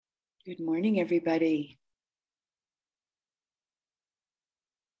Good morning, everybody.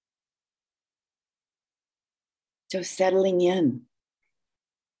 So settling in.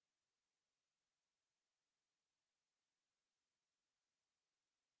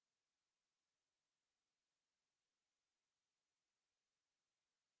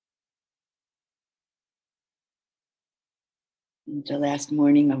 The last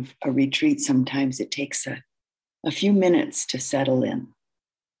morning of a retreat, sometimes it takes a few minutes to settle in.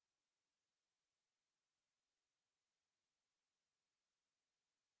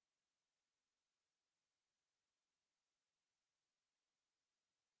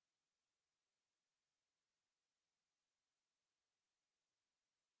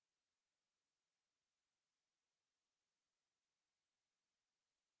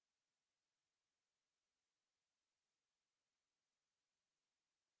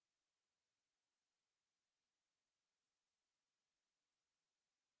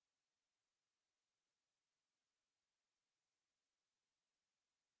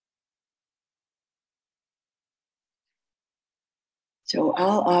 So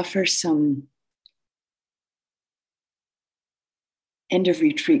I'll offer some end of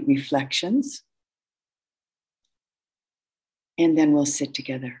retreat reflections, and then we'll sit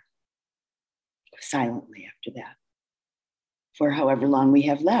together silently after that for however long we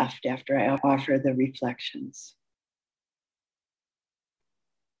have left after I offer the reflections.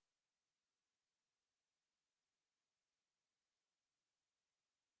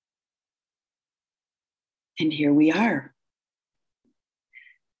 And here we are,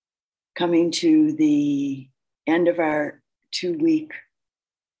 coming to the end of our 2-week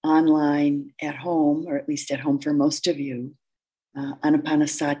online at home, or at least at home for most of you,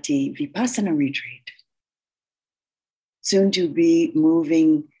 Anapanasati Vipassana retreat. Soon to be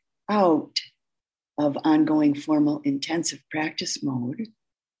moving out of ongoing formal intensive practice mode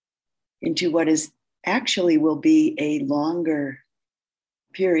into what is actually will be a longer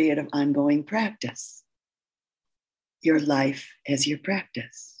period of ongoing practice. Your life as your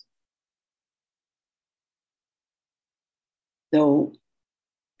practice. Though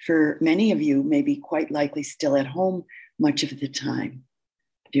for many of you, may be quite likely still at home much of the time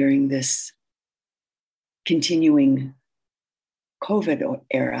during this continuing COVID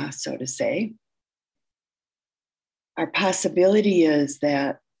era, so to say. Our possibility is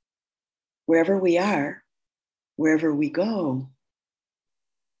that wherever we are, wherever we go,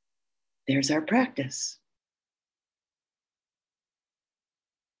 there's our practice.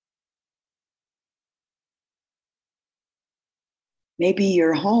 Maybe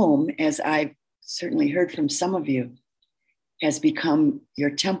your home, as I've certainly heard from some of you, has become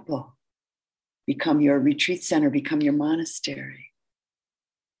your temple, become your retreat center, become your monastery.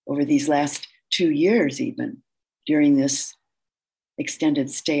 Over these last 2 years, even during this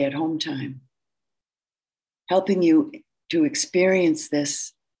extended stay-at-home time, helping you to experience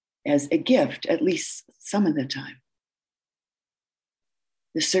this as a gift, at least some of the time.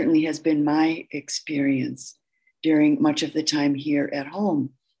 This certainly has been my experience during much of the time here at home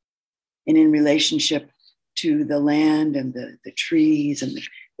and in relationship to the land and the trees and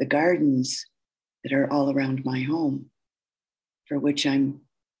the gardens that are all around my home, for which I'm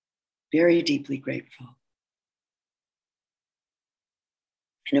very deeply grateful.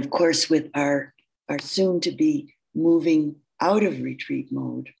 And of course, with our soon to be moving out of retreat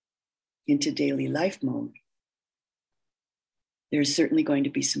mode into daily life mode, there's certainly going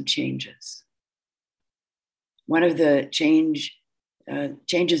to be some changes. One of the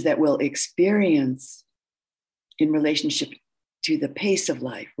changes that we'll experience in relationship to the pace of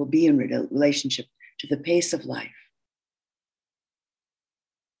life will be in relationship to the pace of life.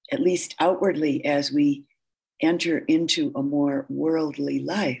 At least outwardly, as we enter into a more worldly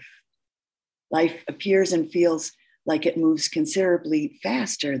life, life appears and feels like it moves considerably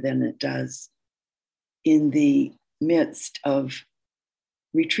faster than it does in the midst of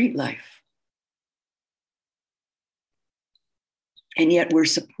retreat life. And yet we're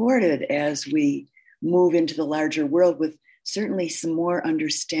supported as we move into the larger world with certainly some more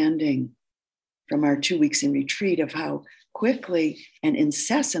understanding from our 2 weeks in retreat of how quickly and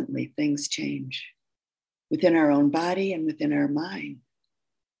incessantly things change within our own body and within our mind.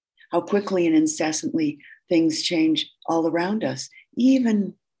 How quickly and incessantly things change all around us,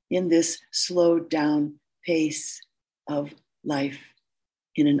 even in this slowed down pace of life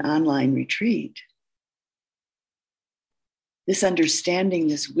in an online retreat. This understanding,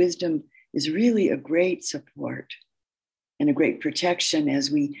 this wisdom is really a great support and a great protection as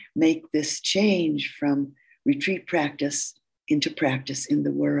we make this change from retreat practice into practice in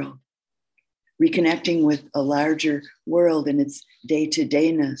the world. reconnecting with a larger world in its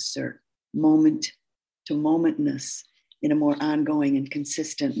day-to-dayness or moment-to-momentness in a more ongoing and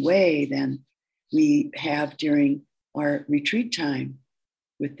consistent way than we have during our retreat time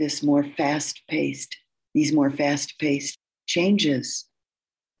with these more fast-paced changes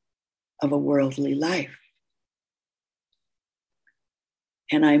of a worldly life.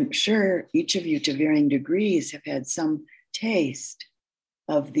 And I'm sure each of you, to varying degrees, have had some taste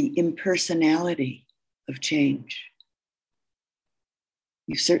of the impersonality of change.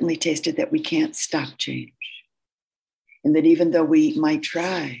 You've certainly tasted that we can't stop change, and that even though we might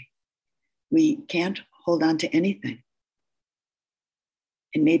try, we can't hold on to anything.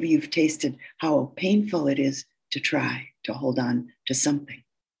 And maybe you've tasted how painful it is to try to hold on to something.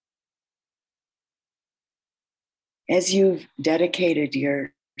 As you've dedicated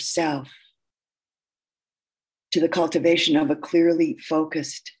yourself to the cultivation of a clearly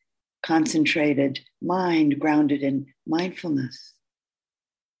focused, concentrated mind grounded in mindfulness,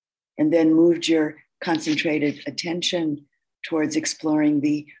 and then moved your concentrated attention towards exploring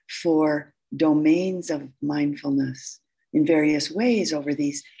the 4 domains of mindfulness in various ways over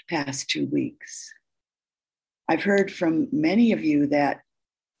these past 2 weeks. I've heard from many of you that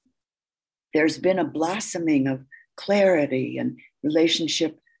there's been a blossoming of clarity and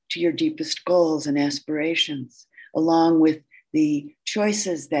relationship to your deepest goals and aspirations, along with the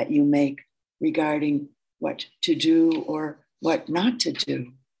choices that you make regarding what to do or what not to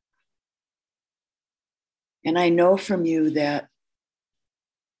do. And I know from you that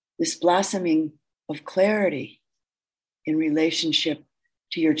this blossoming of clarity in relationship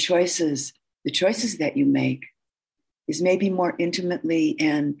to your choices, the choices that you make, is maybe more intimately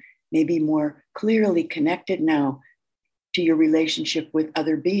and maybe more clearly connected now to your relationship with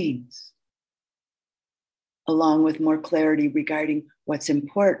other beings, along with more clarity regarding what's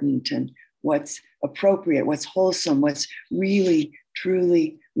important and what's appropriate, what's wholesome, what's really,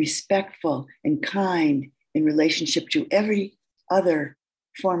 truly respectful and kind in relationship to every other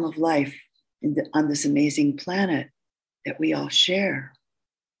form of life on this amazing planet that we all share.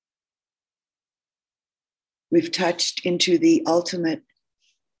 We've touched into the ultimate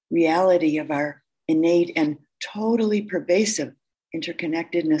reality of our innate and totally pervasive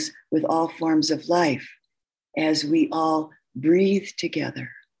interconnectedness with all forms of life as we all breathe together.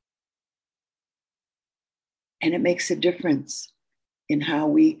 And it makes a difference in how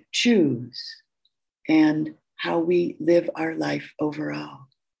we choose and how we live our life overall.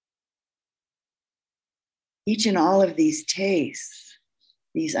 Each and all of these tastes,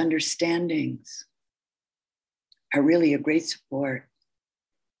 these understandings, are really a great support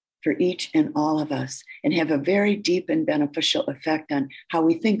for each and all of us and have a very deep and beneficial effect on how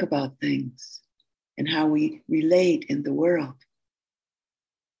we think about things and how we relate in the world.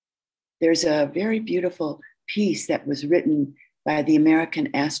 There's a very beautiful piece that was written by the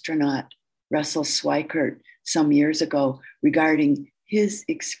American astronaut Russell Schweickart some years ago regarding his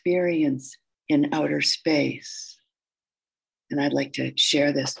experience in outer space. And I'd like to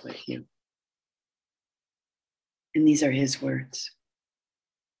share this with you. And these are his words.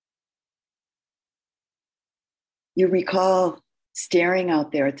 You recall staring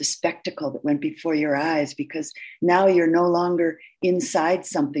out there at the spectacle that went before your eyes, because now you're no longer inside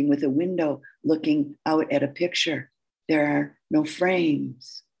something with a window looking out at a picture. There are no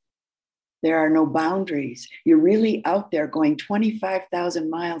frames. There are no boundaries. You're really out there going 25,000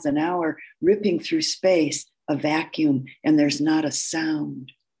 miles an hour, ripping through space, a vacuum, and there's not a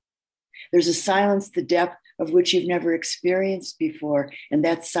sound. There's a silence, the depth of which you've never experienced before, and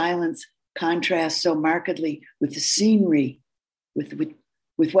that silence contrasts so markedly with the scenery,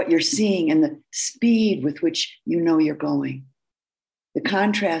 with what you're seeing and the speed with which you know you're going. The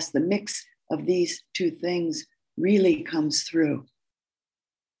contrast, the mix of these two things really comes through.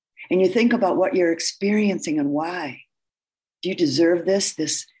 And you think about what you're experiencing and why. Do you deserve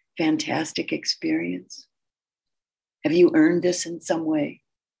this fantastic experience? Have you earned this in some way?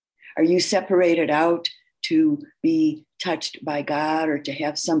 Are you separated out to be touched by God or to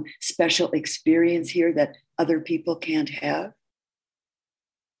have some special experience here that other people can't have?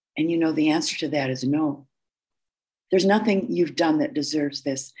 And you know the answer to that is no. There's nothing you've done that deserves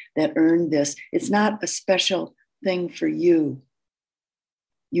this, that earned this. It's not a special thing for you.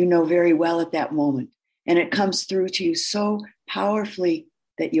 You know very well at that moment. And it comes through to you so powerfully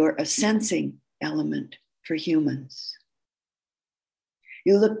that you're a sensing element for humans.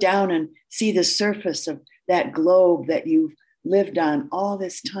 You look down and see the surface of that globe that you've lived on all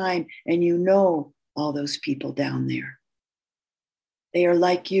this time, and you know all those people down there. They are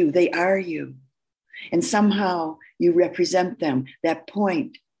like you. They are you. And somehow you represent them, that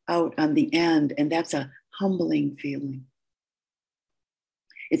point out on the end, and that's a humbling feeling.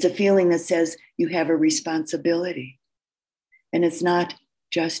 It's a feeling that says you have a responsibility, and it's not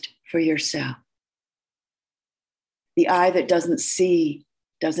just for yourself. The eye that doesn't see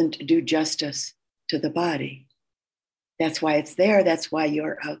doesn't do justice to the body. That's why it's there. That's why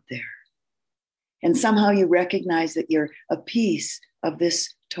you're out there. And somehow you recognize that you're a piece of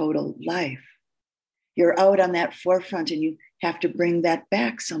this total life. You're out on that forefront and you have to bring that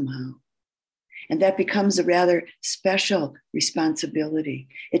back somehow. And that becomes a rather special responsibility.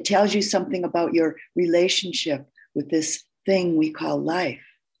 It tells you something about your relationship with this thing we call life.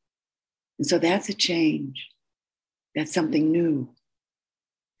 And so that's a change. That's something new.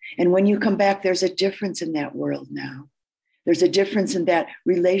 And when you come back, there's a difference in that world now. There's a difference in that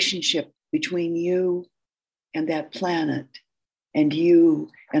relationship between you and that planet, and you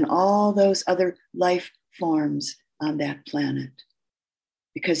and all those other life forms on that planet,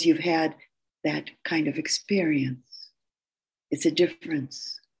 because you've had that kind of experience. It's a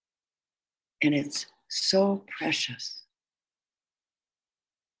difference, and it's so precious.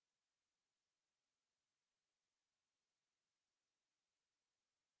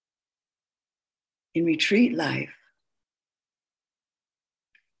 In retreat life,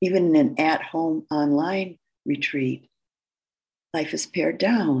 even in an at-home online retreat, life is pared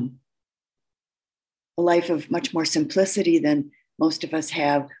down. A life of much more simplicity than most of us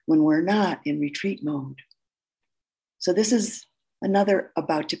have when we're not in retreat mode. So this is another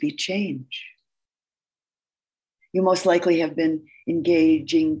about to be change. You most likely have been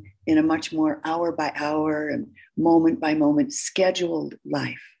engaging in a much more hour by hour and moment by moment scheduled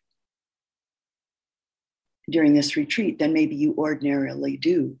life during this retreat than maybe you ordinarily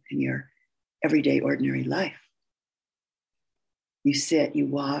do in your everyday ordinary life. You sit, you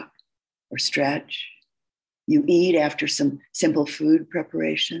walk or stretch. You eat after some simple food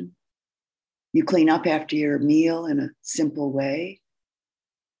preparation. You clean up after your meal in a simple way.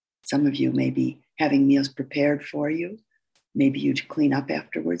 Some of you may be having meals prepared for you. Maybe you clean up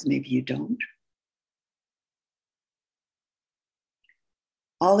afterwards, maybe you don't.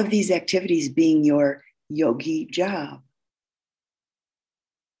 All of these activities being your yogi job.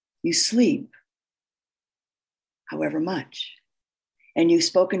 You sleep, however much. And you've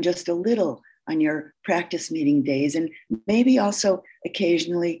spoken just a little on your practice meeting days, and maybe also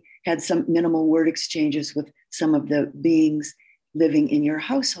occasionally had some minimal word exchanges with some of the beings living in your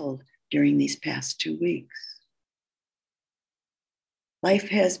household during these past 2 weeks. Life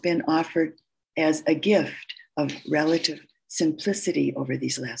has been offered as a gift of relative simplicity over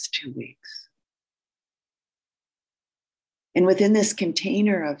these last 2 weeks. And within this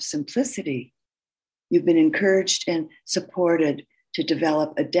container of simplicity, you've been encouraged and supported to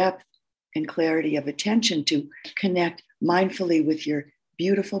develop a depth and clarity of attention to connect mindfully with your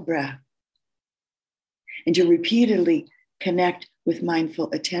beautiful breath, and to repeatedly connect with mindful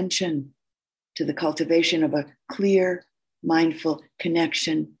attention to the cultivation of a clear, mindful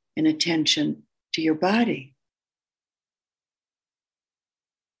connection and attention to your body.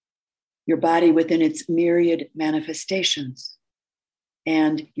 Your body within its myriad manifestations,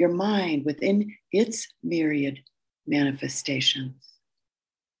 and your mind within its myriad manifestations.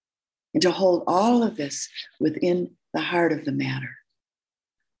 And to hold all of this within the heart of the matter,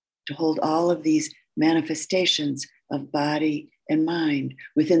 to hold all of these manifestations of body and mind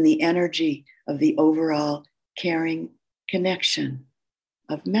within the energy of the overall caring connection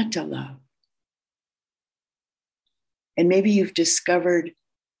of metta love. And maybe you've discovered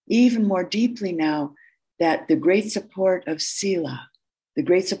even more deeply now that the great support of sila, the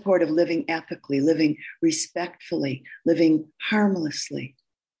great support of living ethically, living respectfully, living harmlessly,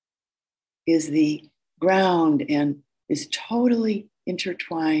 is the ground and is totally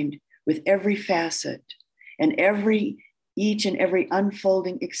intertwined with every facet and each and every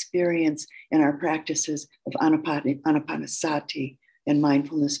unfolding experience in our practices of anapanasati and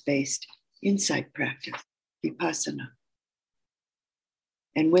mindfulness-based insight practice, vipassana.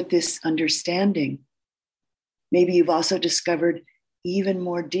 And with this understanding, maybe you've also discovered even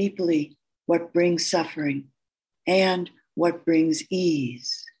more deeply what brings suffering and what brings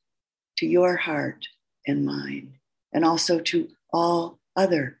ease to your heart and mind, and also to all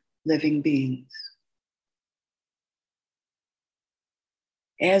other living beings.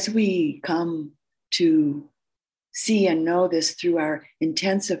 As we come to see and know this through our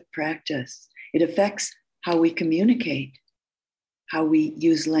intensive practice, it affects how we communicate, how we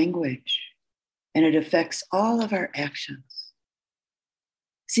use language, and it affects all of our actions.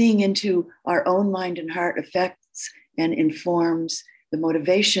 Seeing into our own mind and heart affects and informs the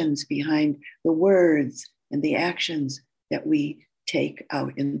motivations behind the words and the actions that we take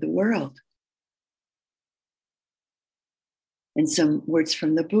out in the world. And some words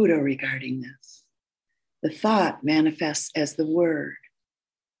from the Buddha regarding this. The thought manifests as the word.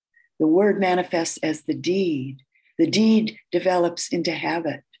 The word manifests as the deed. The deed develops into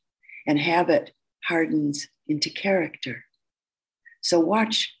habit, and habit hardens into character. So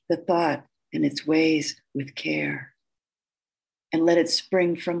watch the thought and its ways with care, and let it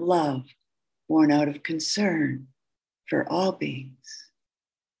spring from love, born out of concern for all beings.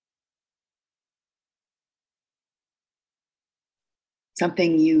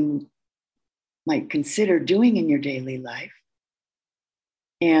 Something you might consider doing in your daily life,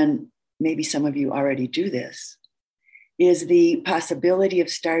 and maybe some of you already do this, is the possibility of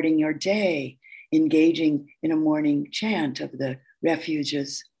starting your day engaging in a morning chant of the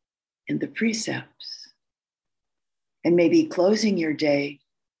refuges and the precepts, and maybe closing your day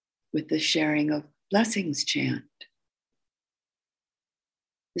with the sharing of blessings chant.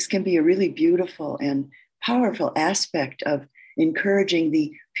 This can be a really beautiful and powerful aspect of encouraging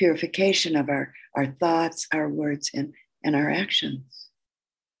the purification of our thoughts, our words, and our actions.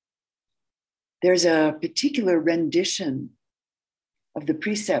 There's a particular rendition of the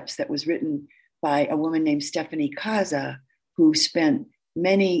precepts that was written by a woman named Stephanie Kaza, who spent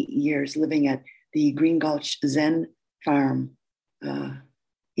many years living at the Green Gulch Zen farm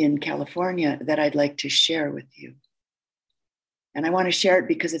in California, that I'd like to share with you. And I want to share it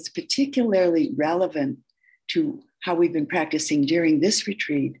because it's particularly relevant to how we've been practicing during this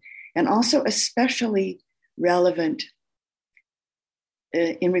retreat, and also especially relevant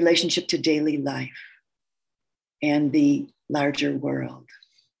in relationship to daily life and the larger world.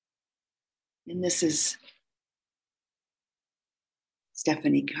 And this is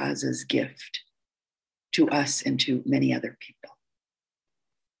Stephanie Kaza's gift to us and to many other people.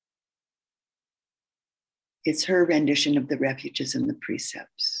 It's her rendition of the refuges and the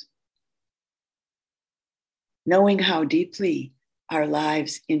precepts. Knowing how deeply our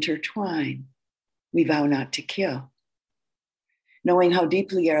lives intertwine, we vow not to kill. Knowing how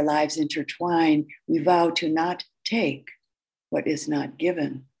deeply our lives intertwine, we vow to not take what is not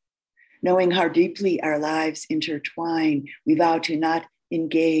given. Knowing how deeply our lives intertwine, we vow to not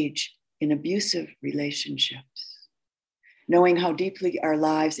engage in abusive relationships. Knowing how deeply our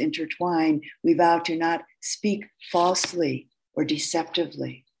lives intertwine, we vow to not speak falsely or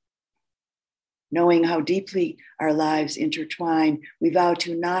deceptively. Knowing how deeply our lives intertwine, we vow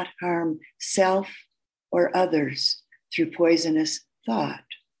to not harm self or others through poisonous thought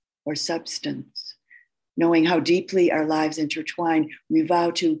or substance. Knowing how deeply our lives intertwine, we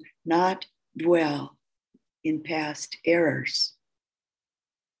vow to not dwell in past errors.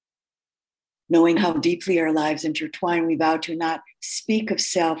 Knowing how deeply our lives intertwine, we vow to not speak of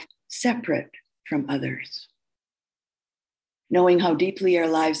self separate from others. Knowing how deeply our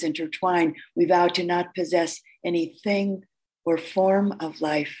lives intertwine, we vow to not possess anything or form of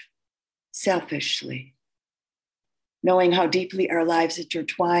life selfishly. Knowing how deeply our lives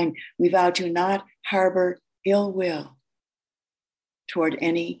intertwine, we vow to not harbor ill will toward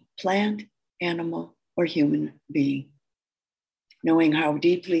any plant, animal, or human being. Knowing how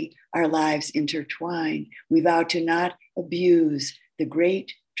deeply our lives intertwine, we vow to not abuse the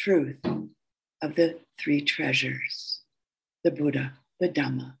great truth of the three treasures: the Buddha, the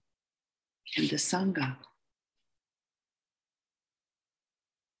Dhamma, and the Sangha.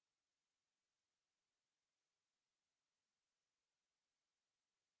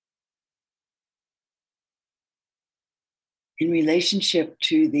 In relationship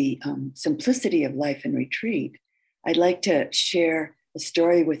to the simplicity of life and retreat, I'd like to share a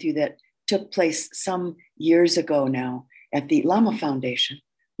story with you that took place some years ago now at the Lama Foundation,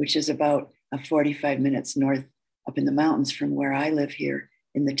 which is about 45 minutes north up in the mountains from where I live here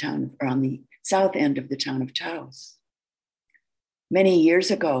in the town, or on the south end of the town of Taos. Many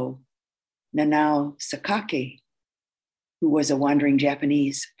years ago, Nanao Sakaki, who was a wandering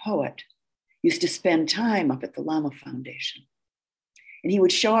Japanese poet, used to spend time up at the Lama Foundation. And he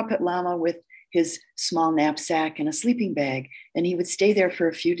would show up at Lama with his small knapsack and a sleeping bag, and he would stay there for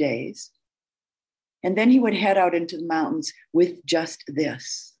a few days. And then he would head out into the mountains with just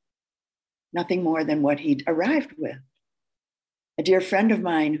this, nothing more than what he'd arrived with. A dear friend of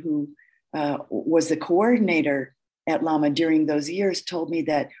mine who was the coordinator at Lama during those years told me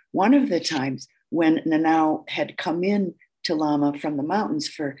that one of the times when Nanao had come in to Lama from the mountains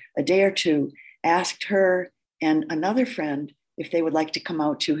for a day or two, asked her and another friend if they would like to come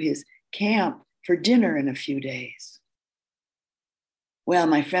out to his camp for dinner in a few days. Well,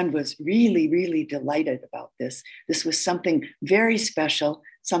 my friend was really, really delighted about this. This was something very special,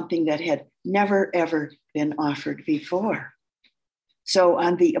 something that had never, ever been offered before. So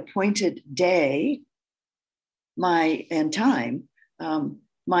on the appointed day, my friend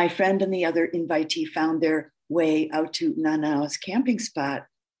and the other invitee found their way out to Nanao's camping spot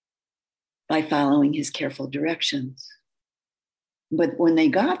by following his careful directions. But when they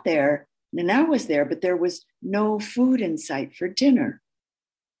got there, Nanao was there, but there was no food in sight for dinner.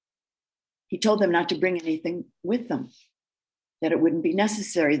 He told them not to bring anything with them, that it wouldn't be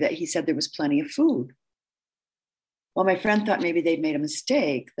necessary, that he said there was plenty of food. Well, my friend thought maybe they'd made a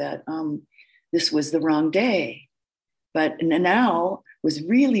mistake, that this was the wrong day. But Nanao was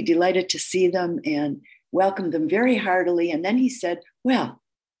really delighted to see them and welcomed them very heartily. And then he said, well,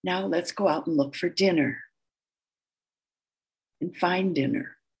 now let's go out and look for dinner and find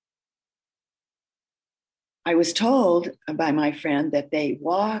dinner. I was told by my friend that they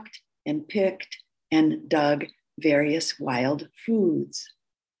walked and picked and dug various wild foods.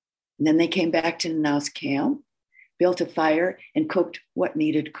 And then they came back to Nanao's camp, built a fire, and cooked what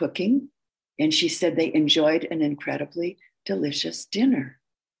needed cooking. And she said they enjoyed an incredibly delicious dinner.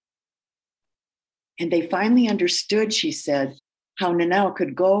 And they finally understood, she said, how Nanao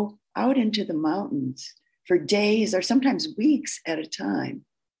could go out into the mountains for days or sometimes weeks at a time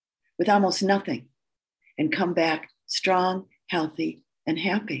with almost nothing and come back strong, healthy, and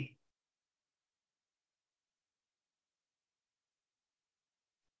happy.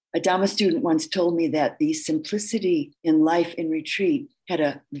 A Dhamma student once told me that the simplicity in life in retreat had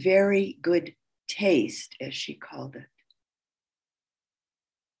a very good taste, as she called it.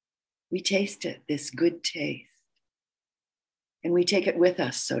 We taste it, this good taste, and we take it with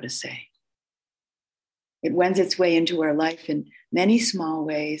us, so to say. It wends its way into our life in many small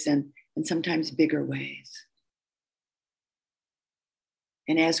ways and sometimes bigger ways.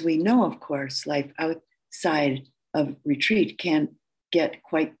 And as we know, of course, life outside of retreat can get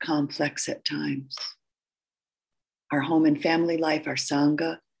quite complex at times. Our home and family life, our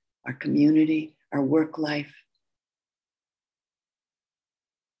sangha, our community, our work life,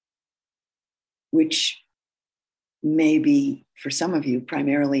 which may be, for some of you,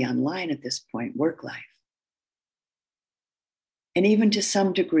 primarily online at this point, work life. And even to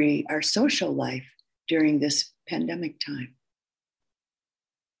some degree, our social life during this pandemic time.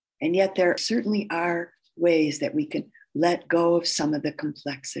 And yet there certainly are ways that we can let go of some of the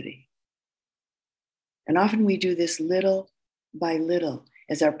complexity. And often we do this little by little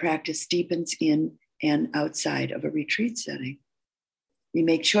as our practice deepens in and outside of a retreat setting. We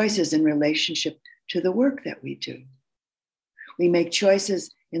make choices in relationship to the work that we do. We make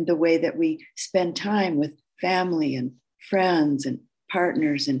choices in the way that we spend time with family and friends and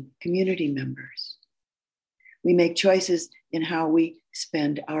partners and community members. We make choices in how we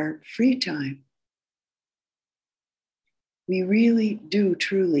spend our free time. We really do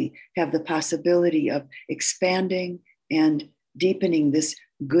truly have the possibility of expanding and deepening this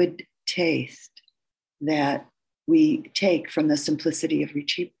good taste that we take from the simplicity of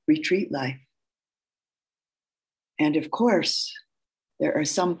retreat life. And of course, there are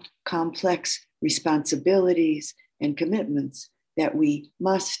some complex responsibilities and commitments that we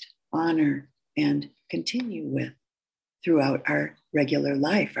must honor and continue with throughout our regular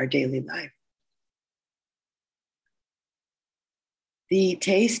life, our daily life. The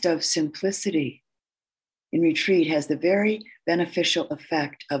taste of simplicity in retreat has the very beneficial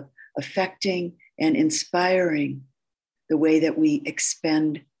effect of affecting and inspiring the way that we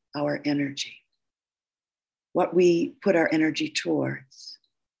expend our energy, what we put our energy towards,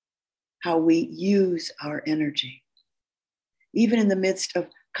 how we use our energy, even in the midst of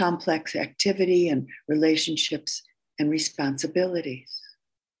complex activity and relationships and responsibilities.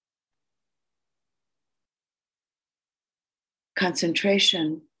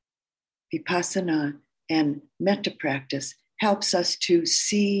 Concentration, vipassana, and metta practice helps us to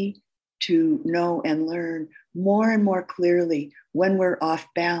see, to know, and learn more and more clearly when we're off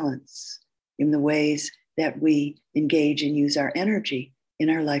balance in the ways that we engage and use our energy in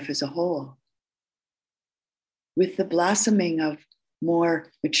our life as a whole. With the blossoming of more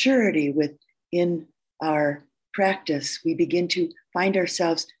maturity within our practice, we begin to find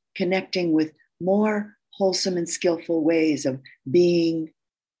ourselves connecting with more wholesome and skillful ways of being,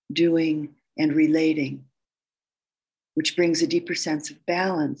 doing, and relating, which brings a deeper sense of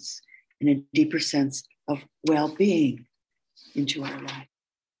balance and a deeper sense of well-being into our life.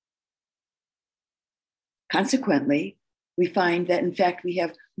 Consequently, we find that, in fact, we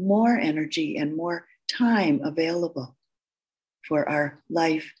have more energy and more time available for our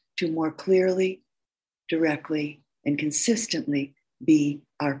life to more clearly, directly, and consistently be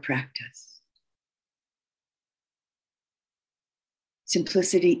our practice.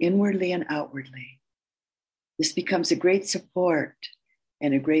 Simplicity inwardly and outwardly, This becomes a great support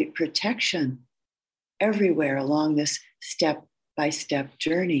and a great protection everywhere along this step-by-step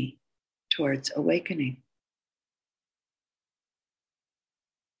journey towards awakening.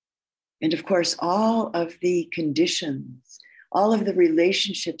 And of course, all of the conditions, all of the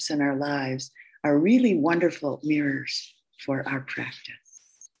relationships in our lives are really wonderful mirrors for our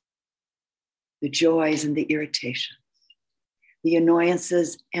practice. The joys and the irritations, the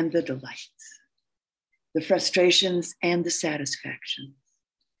annoyances and the delights, the frustrations and the satisfactions,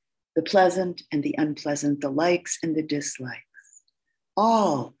 the pleasant and the unpleasant, the likes and the dislikes,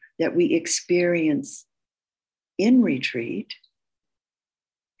 all that we experience in retreat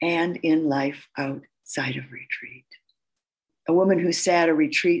and in life outside of retreat. A woman who sat a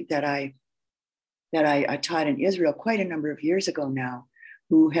retreat that I taught in Israel quite a number of years ago now,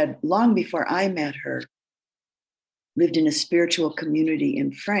 who had long before I met her, lived in a spiritual community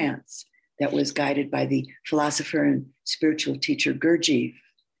in France that was guided by the philosopher and spiritual teacher Gurdjieff,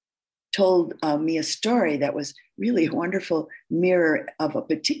 told me a story that was really a wonderful mirror of a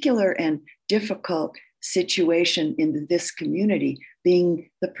particular and difficult situation in this community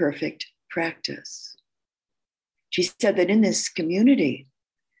being the perfect practice. She said that in this community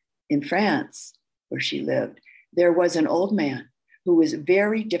in France, where she lived, there was an old man who was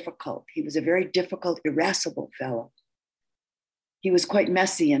very difficult. He was a very difficult, irascible fellow. He was quite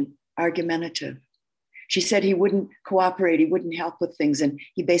messy and argumentative. She said he wouldn't cooperate, he wouldn't help with things, and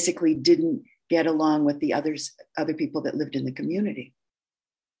he basically didn't get along with the other people that lived in the community.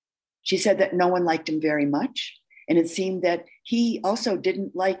 She said that no one liked him very much, and it seemed that he also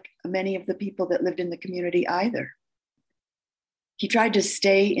didn't like many of the people that lived in the community either. He tried to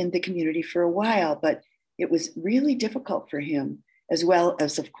stay in the community for a while, but it was really difficult for him, as well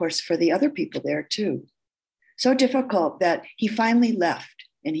as, of course, for the other people there too. So difficult that he finally left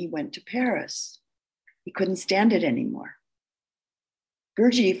and he went to Paris. He couldn't stand it anymore.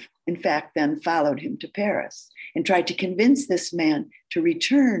 Gurdjieff, in fact, then followed him to Paris and tried to convince this man to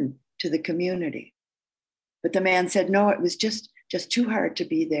return to the community. But the man said, no, it was just too hard to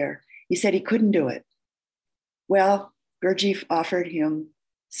be there. He said he couldn't do it. Well, Gurdjieff offered him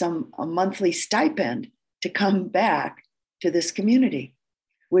a monthly stipend to come back to this community,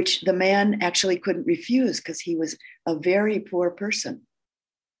 which the man actually couldn't refuse because he was a very poor person.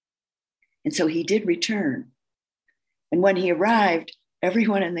 And so he did return. And when he arrived,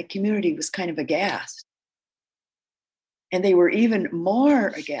 everyone in the community was kind of aghast. And they were even more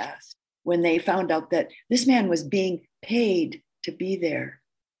aghast when they found out that this man was being paid to be there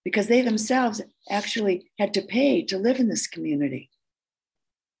because they themselves actually had to pay to live in this community.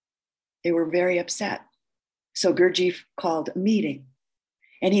 They were very upset. So Gurdjieff called a meeting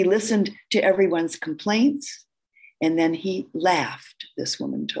and he listened to everyone's complaints. And then he laughed, this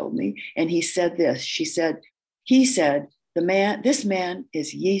woman told me, and he said this. He said, this man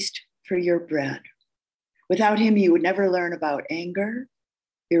is yeast for your bread. Without him, you would never learn about anger,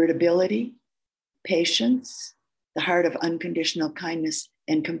 irritability, patience, the heart of unconditional kindness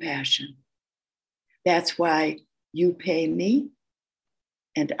and compassion. That's why you pay me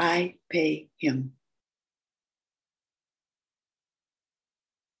and I pay him.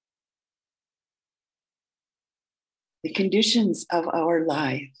 The conditions of our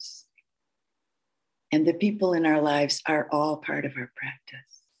lives and the people in our lives are all part of our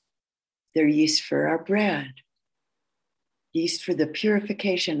practice. They're yeast for our bread, yeast for the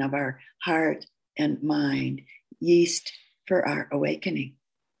purification of our heart and mind, yeast for our awakening.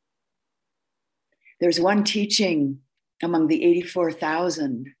 There's one teaching among the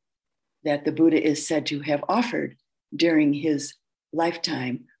 84,000 that the Buddha is said to have offered during his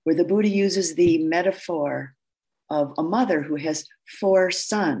lifetime, where the Buddha uses the metaphor of a mother who has 4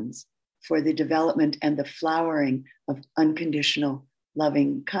 sons for the development and the flowering of unconditional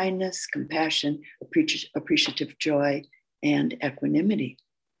loving kindness, compassion, appreciative joy, and equanimity.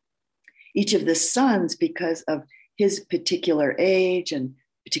 Each of the sons, because of his particular age and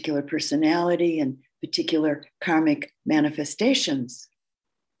particular personality and particular karmic manifestations,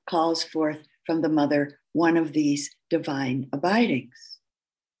 calls forth from the mother one of these divine abidings.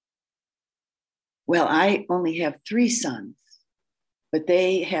 Well, I only have 3 sons, but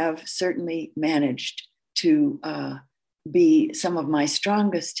they have certainly managed to be some of my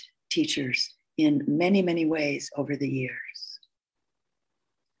strongest teachers in many, many ways over the years.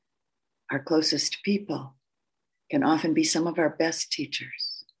 Our closest people can often be some of our best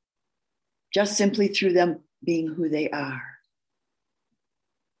teachers, just simply through them being who they are,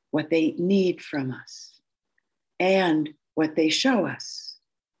 what they need from us, and what they show us,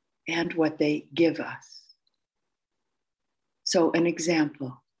 and what they give us. So an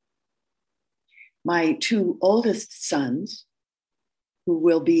example. My two oldest sons, who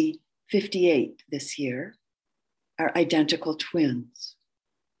will be 58 this year, are identical twins.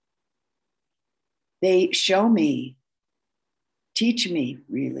 They show me, teach me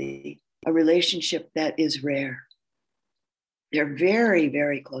really, a relationship that is rare. They're very,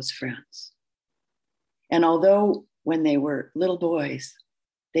 very close friends. And although when they were little boys,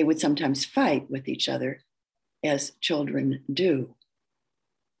 they would sometimes fight with each other, as children do,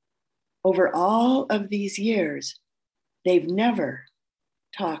 over all of these years, they've never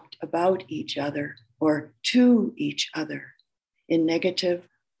talked about each other or to each other in negative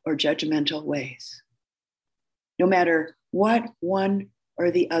or judgmental ways. No matter what one or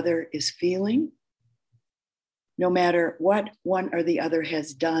the other is feeling, no matter what one or the other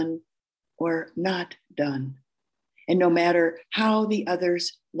has done or not done, and no matter how the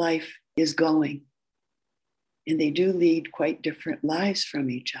other's life is going. And they do lead quite different lives from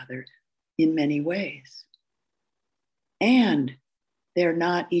each other in many ways. And they're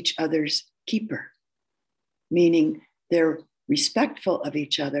not each other's keeper, meaning they're respectful of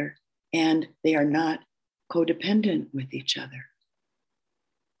each other and they are not codependent with each other.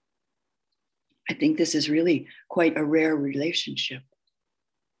 I think this is really quite a rare relationship.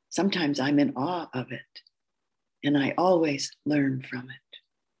 Sometimes I'm in awe of it, and I always learn from it.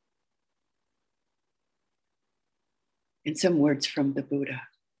 And some words from the Buddha.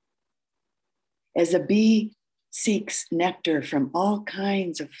 As a bee seeks nectar from all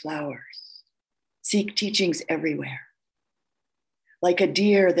kinds of flowers, seek teachings everywhere. Like a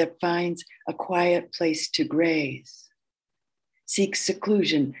deer that finds a quiet place to graze, seek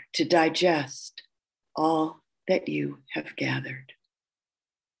seclusion to digest all that you have gathered.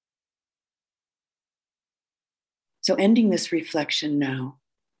 So ending this reflection now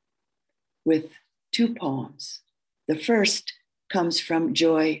with two poems. The first comes from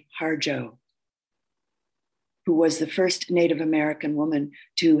Joy Harjo, who was the first Native American woman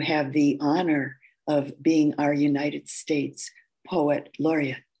to have the honor of being our United States Poet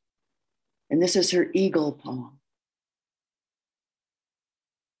Laureate. And this is her Eagle poem.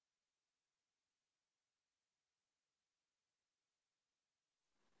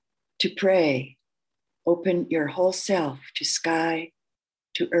 To pray, open your whole self to sky,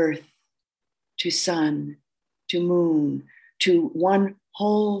 to earth, to sun, to moon, to one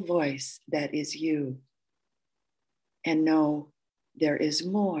whole voice that is you. And know there is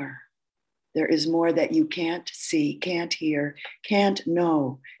more. There is more that you can't see, can't hear, can't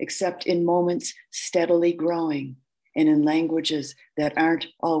know, except in moments steadily growing and in languages that aren't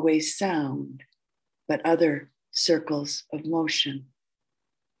always sound, but other circles of motion.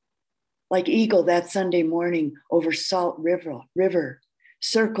 Like eagle that Sunday morning over Salt River,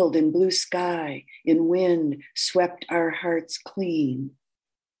 circled in blue sky, in wind, swept our hearts clean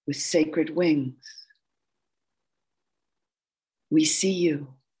with sacred wings. We see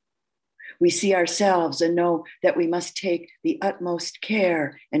you. We see ourselves and know that we must take the utmost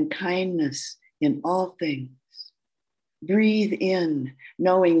care and kindness in all things. Breathe in,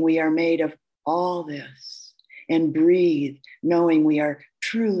 knowing we are made of all this, and breathe, knowing we are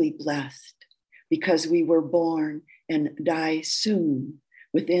truly blessed because we were born and die soon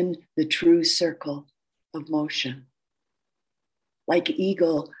within the true circle of motion. Like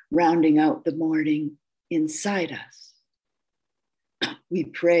eagle rounding out the morning inside us, we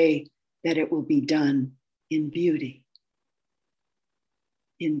pray that it will be done in beauty.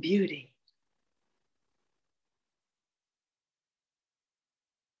 In beauty.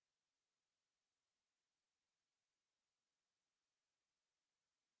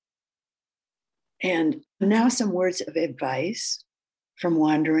 And now some words of advice from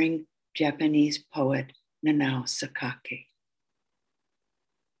wandering Japanese poet Nanao Sakaki.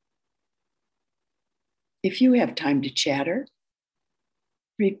 If you have time to chatter,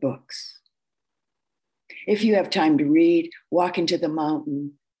 read books. If you have time to read, walk into the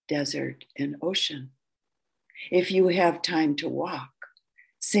mountain, desert, and ocean. If you have time to walk,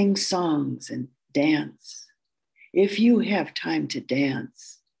 sing songs and dance. If you have time to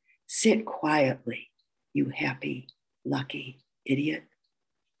dance, sit quietly, you happy, lucky idiot.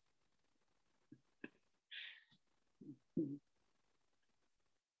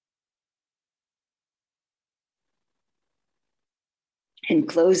 In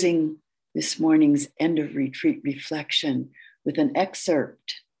closing this morning's end of retreat reflection with an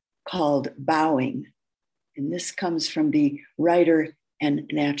excerpt called Bowing. And this comes from the writer and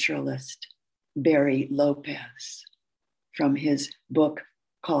naturalist Barry Lopez from his book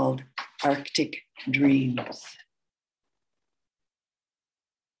called Arctic Dreams.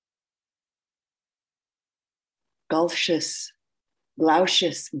 Glaucious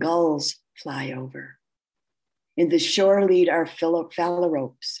gulls fly over. In the shore lead are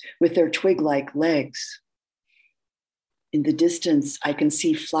phalaropes with their twig-like legs. In the distance, I can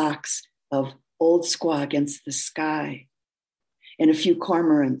see flocks of old squaw against the sky and a few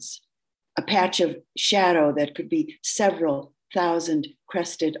cormorants, a patch of shadow that could be several thousand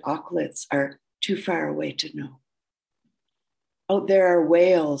crested auklets are too far away to know. Out there are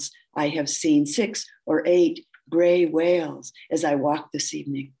whales I have seen, 6 or 8 gray whales as I walked this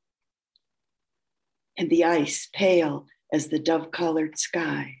evening. And the ice pale as the dove-colored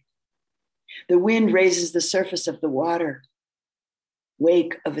sky. The wind raises the surface of the water.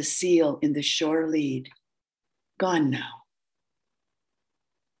 Wake of a seal in the shore lead. Gone now.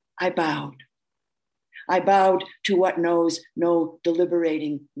 I bowed. I bowed to what knows no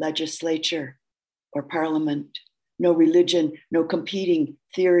deliberating legislature or parliament, no religion, no competing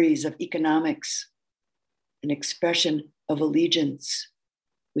theories of economics, an expression of allegiance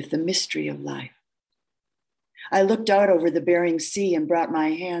with the mystery of life. I looked out over the Bering Sea and brought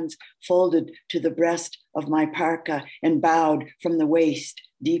my hands folded to the breast of my parka and bowed from the waist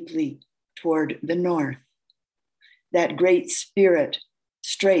deeply toward the north. That great strait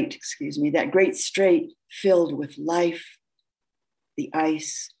filled with life, the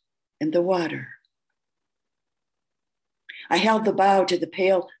ice, and the water. I held the bow to the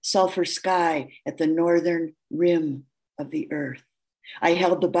pale sulfur sky at the northern rim of the earth. I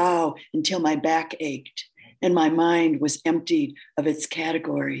held the bow until my back ached and my mind was emptied of its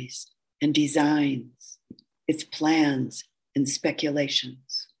categories and designs, its plans and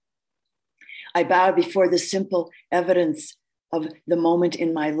speculations. I bowed before the simple evidence of the moment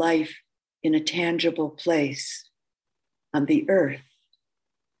in my life in a tangible place on the earth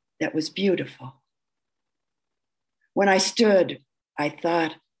that was beautiful. When I stood, I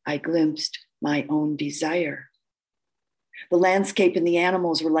thought I glimpsed my own desire. The landscape and the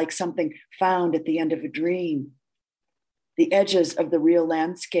animals were like something found at the end of a dream. The edges of the real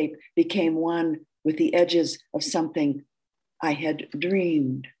landscape became one with the edges of something I had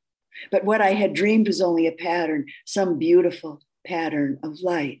dreamed. But what I had dreamed was only a pattern, some beautiful pattern of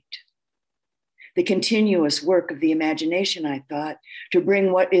light. The continuous work of the imagination, I thought, to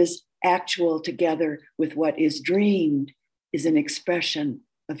bring what is actual together with what is dreamed, is an expression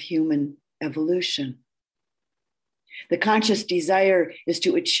of human evolution. The conscious desire is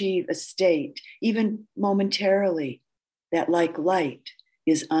to achieve a state, even momentarily, that like light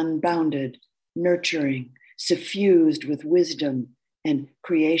is unbounded, nurturing, suffused with wisdom and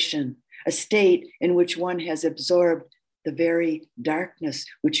creation, a state in which one has absorbed the very darkness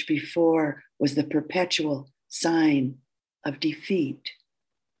which before was the perpetual sign of defeat.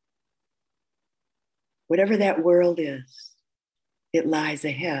 Whatever that world is, it lies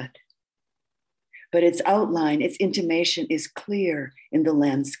ahead. But its outline, its intimation is clear in the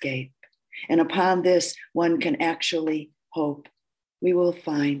landscape. And upon this, one can actually hope we will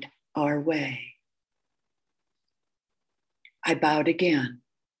find our way. I bowed again,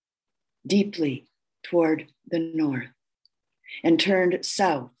 deeply toward the north, and turned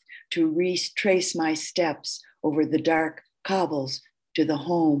south to retrace my steps over the dark cobbles to the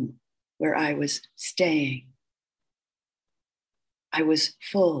home where I was staying. I was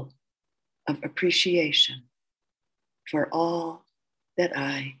full of appreciation for all that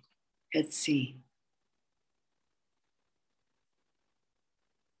I had seen.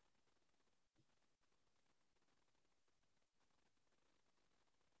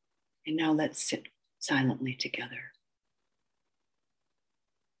 And now let's sit silently together.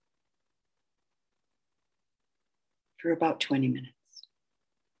 For about 20 minutes.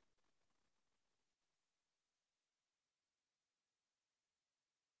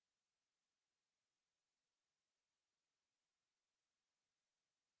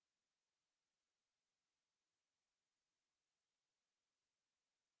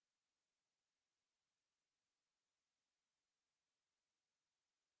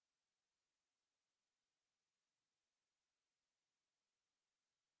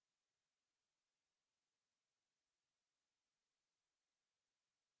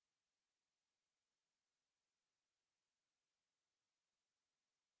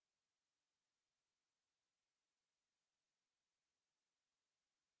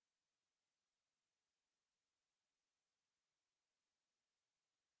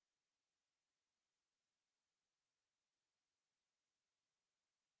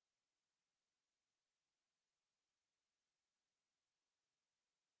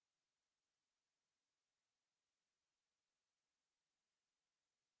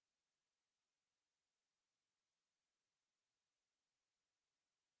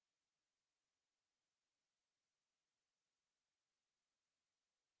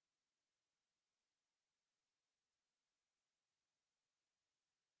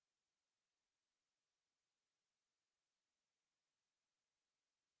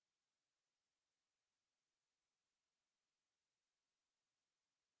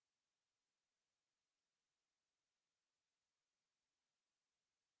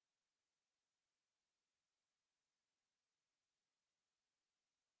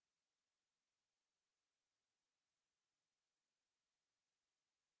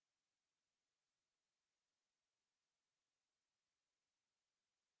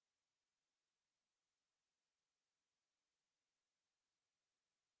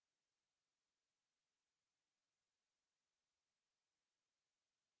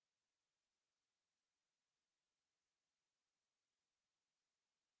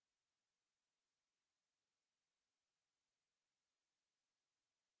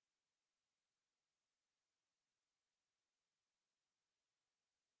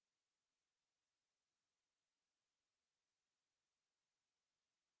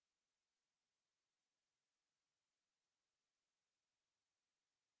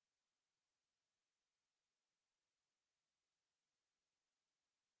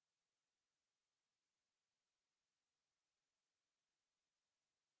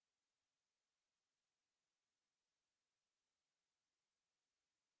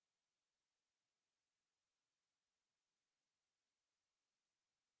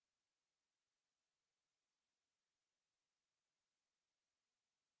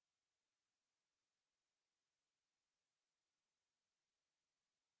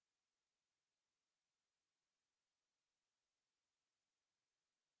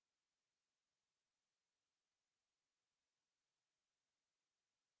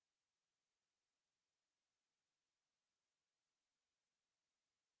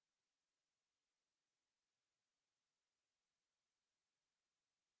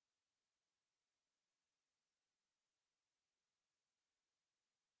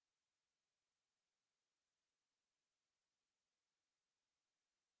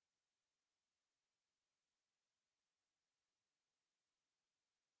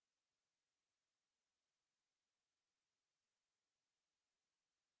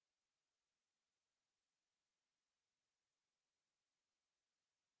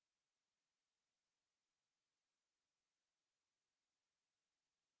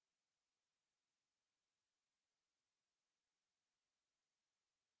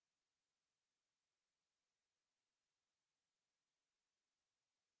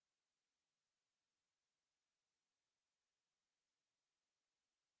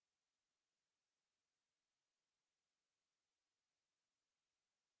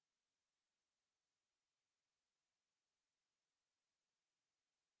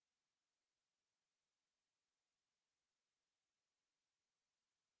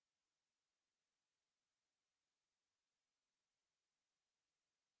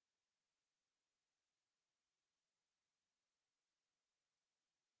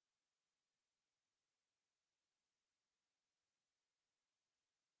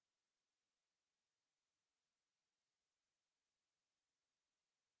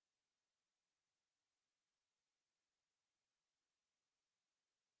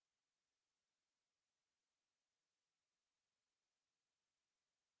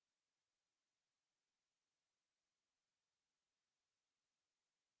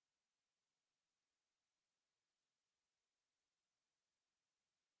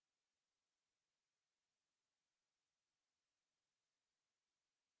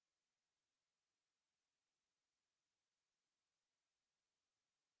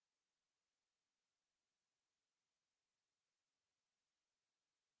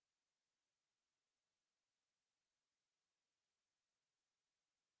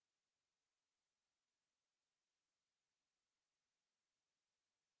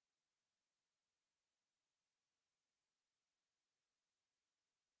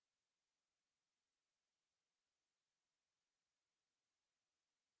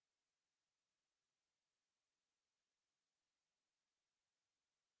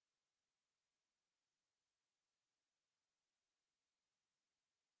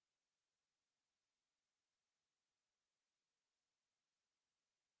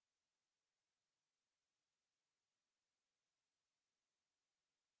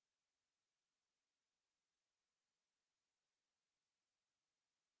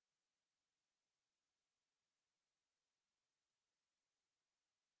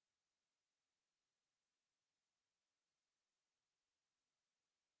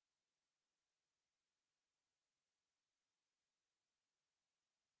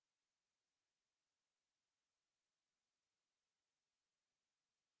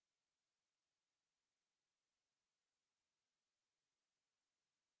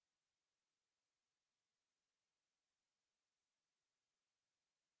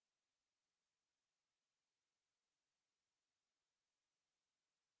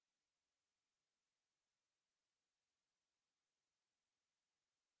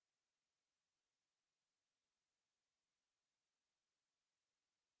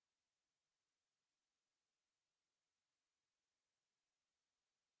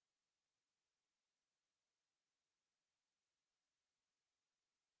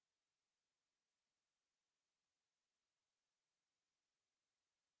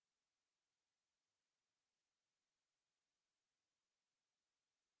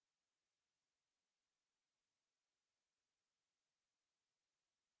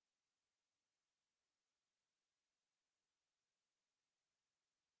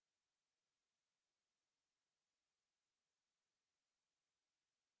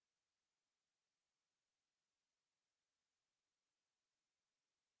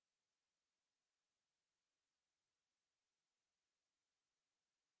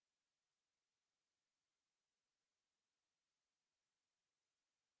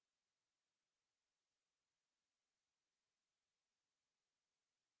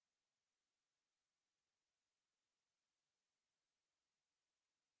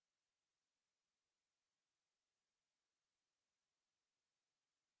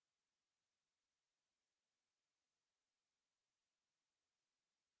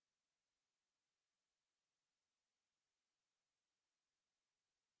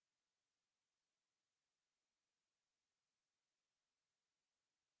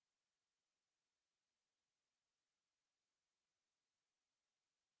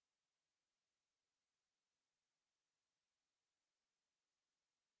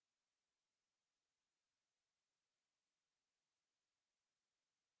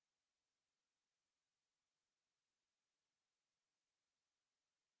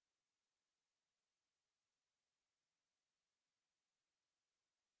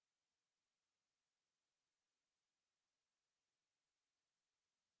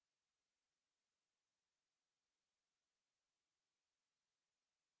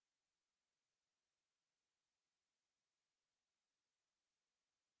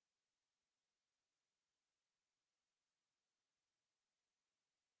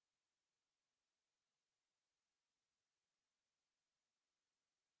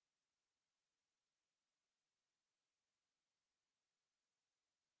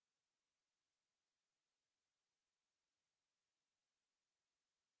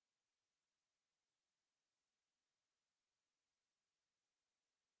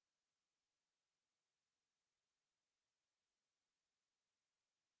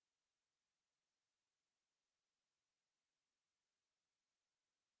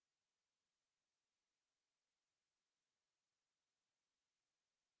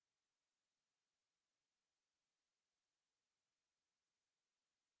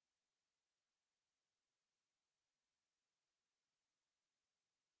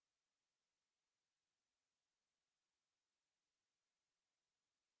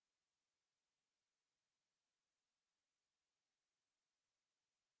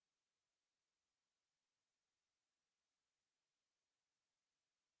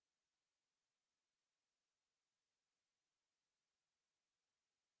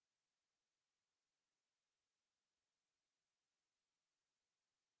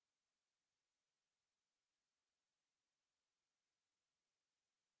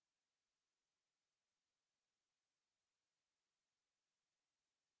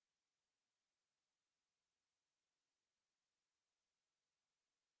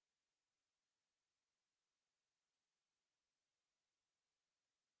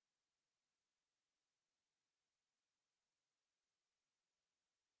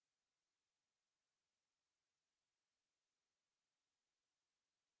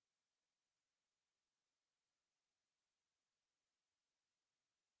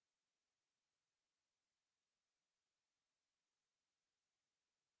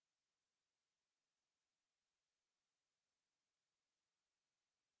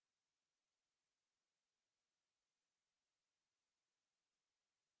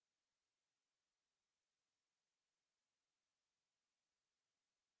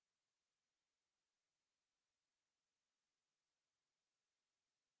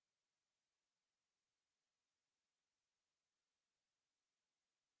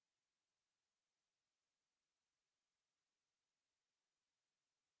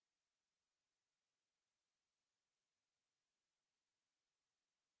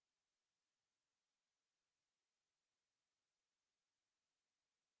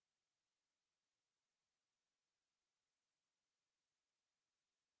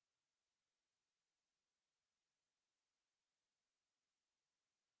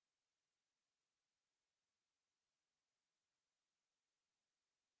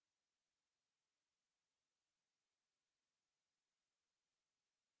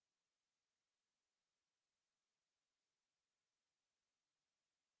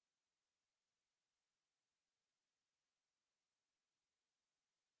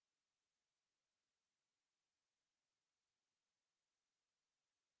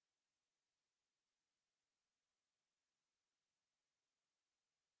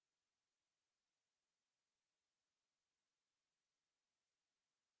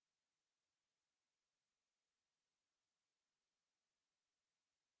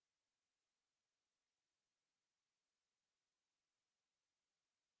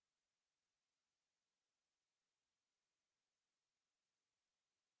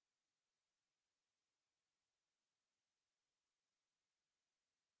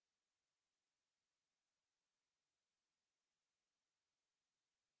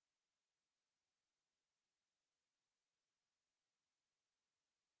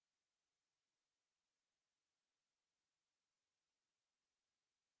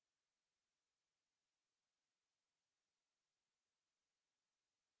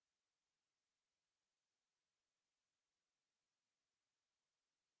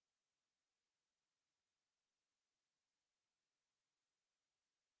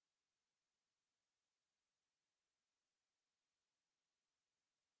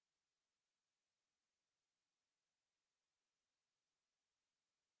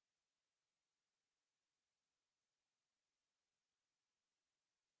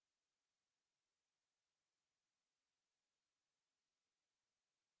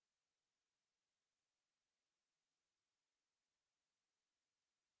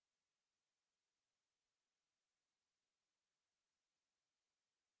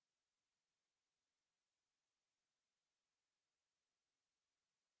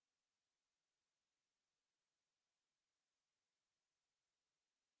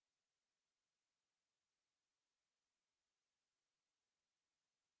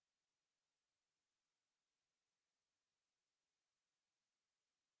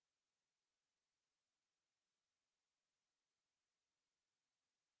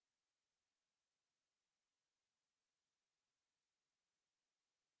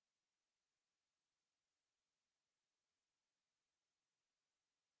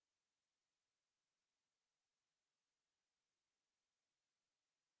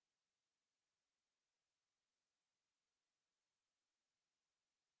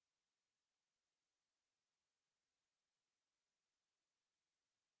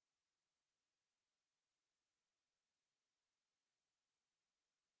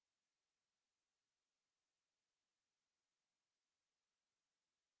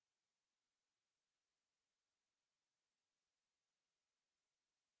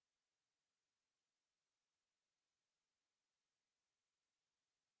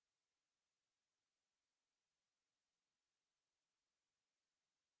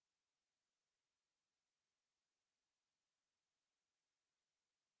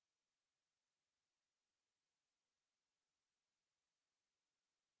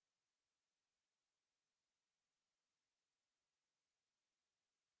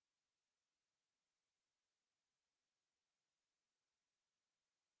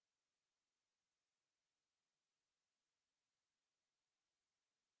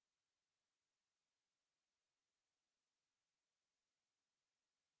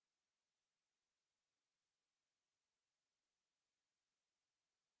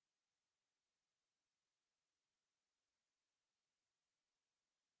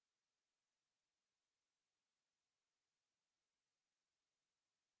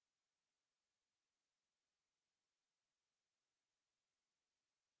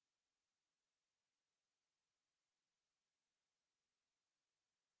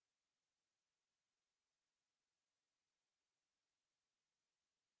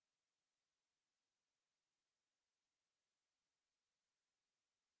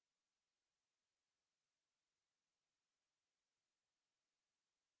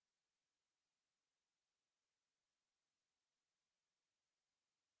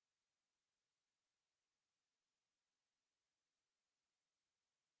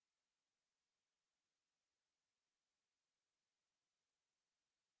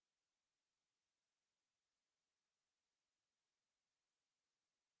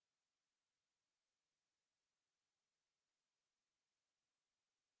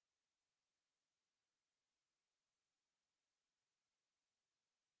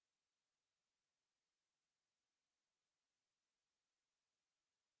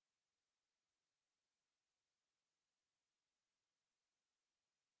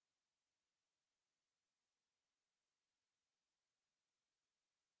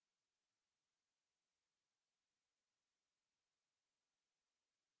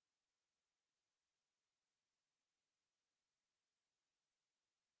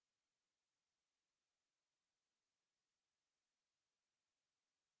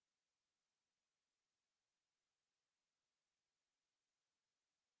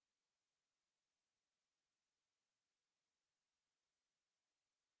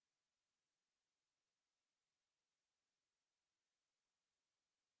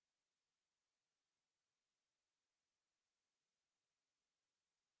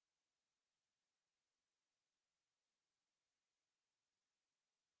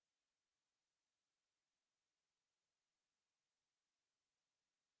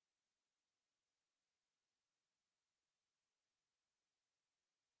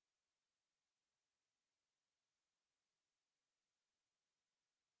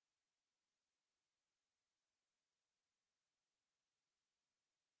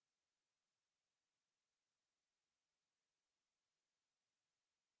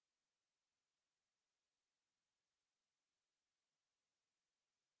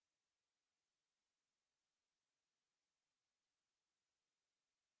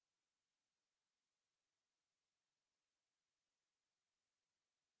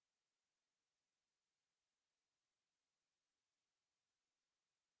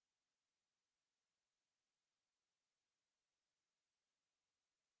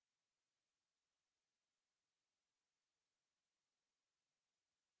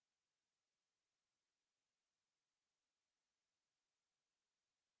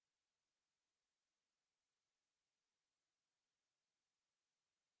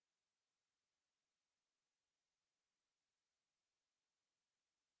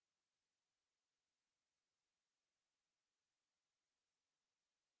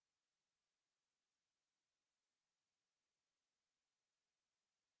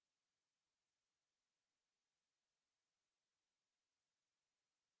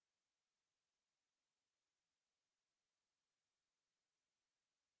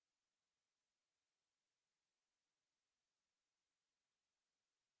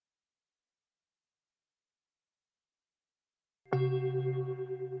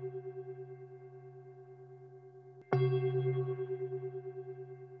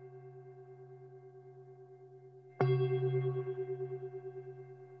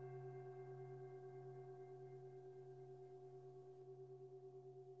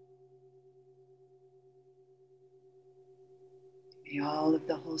 all of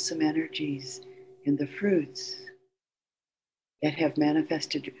the wholesome energies and the fruits that have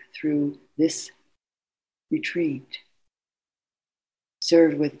manifested through this retreat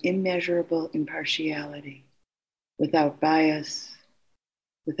serve with immeasurable impartiality, without bias,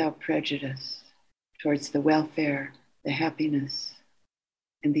 without prejudice, towards the welfare, the happiness,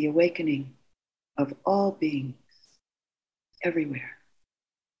 and the awakening of all beings everywhere.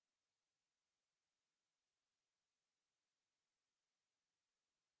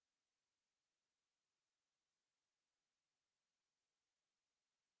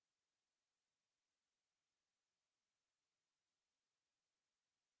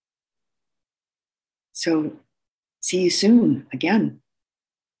 So, see you soon again.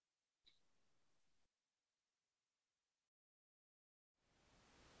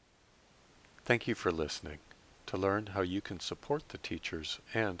 Thank you for listening. To learn how you can support the teachers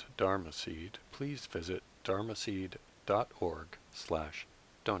and Dharma Seed, please visit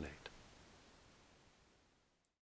dharmaseed.org/donate.